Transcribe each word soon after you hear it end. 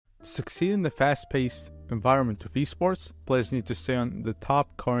To succeed in the fast-paced environment of esports, players need to stay on the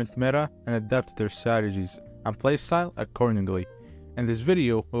top current meta and adapt their strategies and playstyle accordingly. In this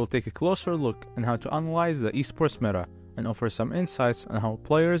video, we will take a closer look on how to analyze the esports meta and offer some insights on how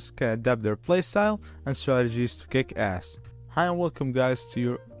players can adapt their playstyle and strategies to kick ass. Hi and welcome guys to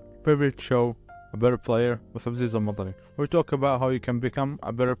your favorite show, A Better Player with Abziz Al-Matari. We'll talk about how you can become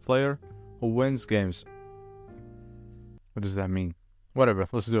a better player who wins games. What does that mean? Whatever,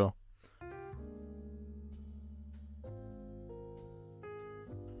 let's do it.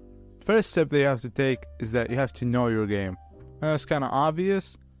 First step that you have to take is that you have to know your game. And that's kind of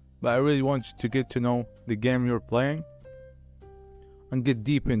obvious, but I really want you to get to know the game you're playing and get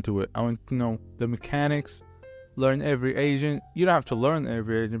deep into it. I want to know the mechanics, learn every agent. You don't have to learn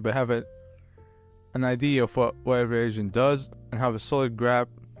every agent, but have an idea of what every agent does and have a solid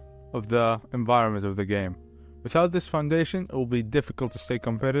grasp of the environment of the game. Without this foundation, it will be difficult to stay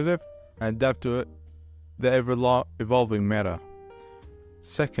competitive and adapt to the ever-evolving meta.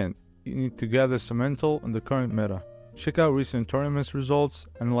 Second, you need to gather some intel on the current meta. Check out recent tournaments results,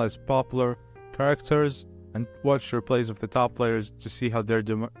 analyze popular characters, and watch replays of the top players to see how they're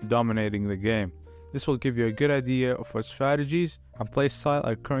dominating the game. This will give you a good idea of what strategies and playstyle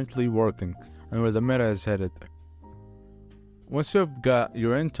are currently working and where the meta is headed. Once you've got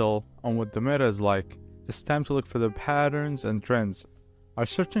your intel on what the meta is like, it's time to look for the patterns and trends. Are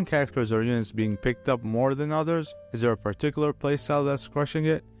certain characters or units being picked up more than others? Is there a particular playstyle that's crushing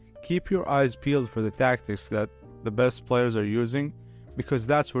it? Keep your eyes peeled for the tactics that the best players are using, because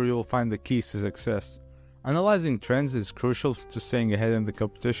that's where you will find the keys to success. Analyzing trends is crucial to staying ahead in the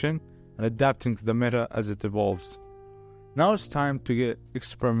competition and adapting to the meta as it evolves. Now it's time to get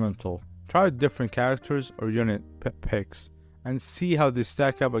experimental. Try different characters or unit picks and see how they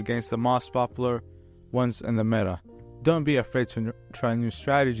stack up against the most popular ones in the meta. Don't be afraid to try new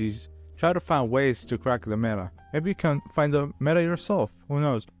strategies. Try to find ways to crack the meta. Maybe you can find the meta yourself, who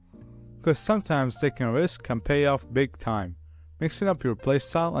knows? Because sometimes taking a risk can pay off big time. Mixing up your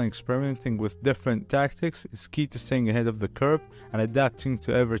playstyle and experimenting with different tactics is key to staying ahead of the curve and adapting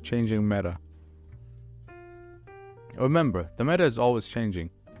to ever-changing meta. Remember, the meta is always changing.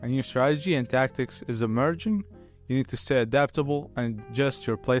 A new strategy and tactics is emerging. You need to stay adaptable and adjust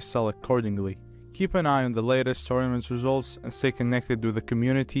your playstyle accordingly. Keep an eye on the latest tournaments results and stay connected with the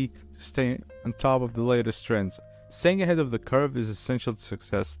community to stay on top of the latest trends. Staying ahead of the curve is essential to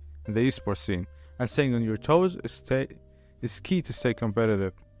success in the esports scene, and staying on your toes is key to stay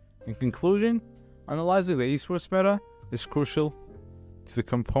competitive. In conclusion, analyzing the esports meta is crucial to the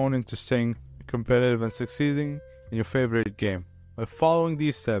component to staying competitive and succeeding in your favorite game. By following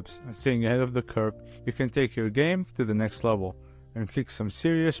these steps and staying ahead of the curve, you can take your game to the next level and kick some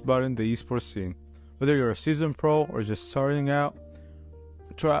serious butt in the esports scene. Whether you're a seasoned pro or just starting out,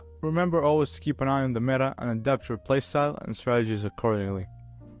 remember always to keep an eye on the meta and adapt your playstyle and strategies accordingly.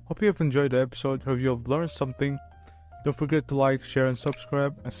 Hope you have enjoyed the episode. Hope you have learned something. Don't forget to like, share, and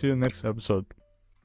subscribe, and see you in the next episode.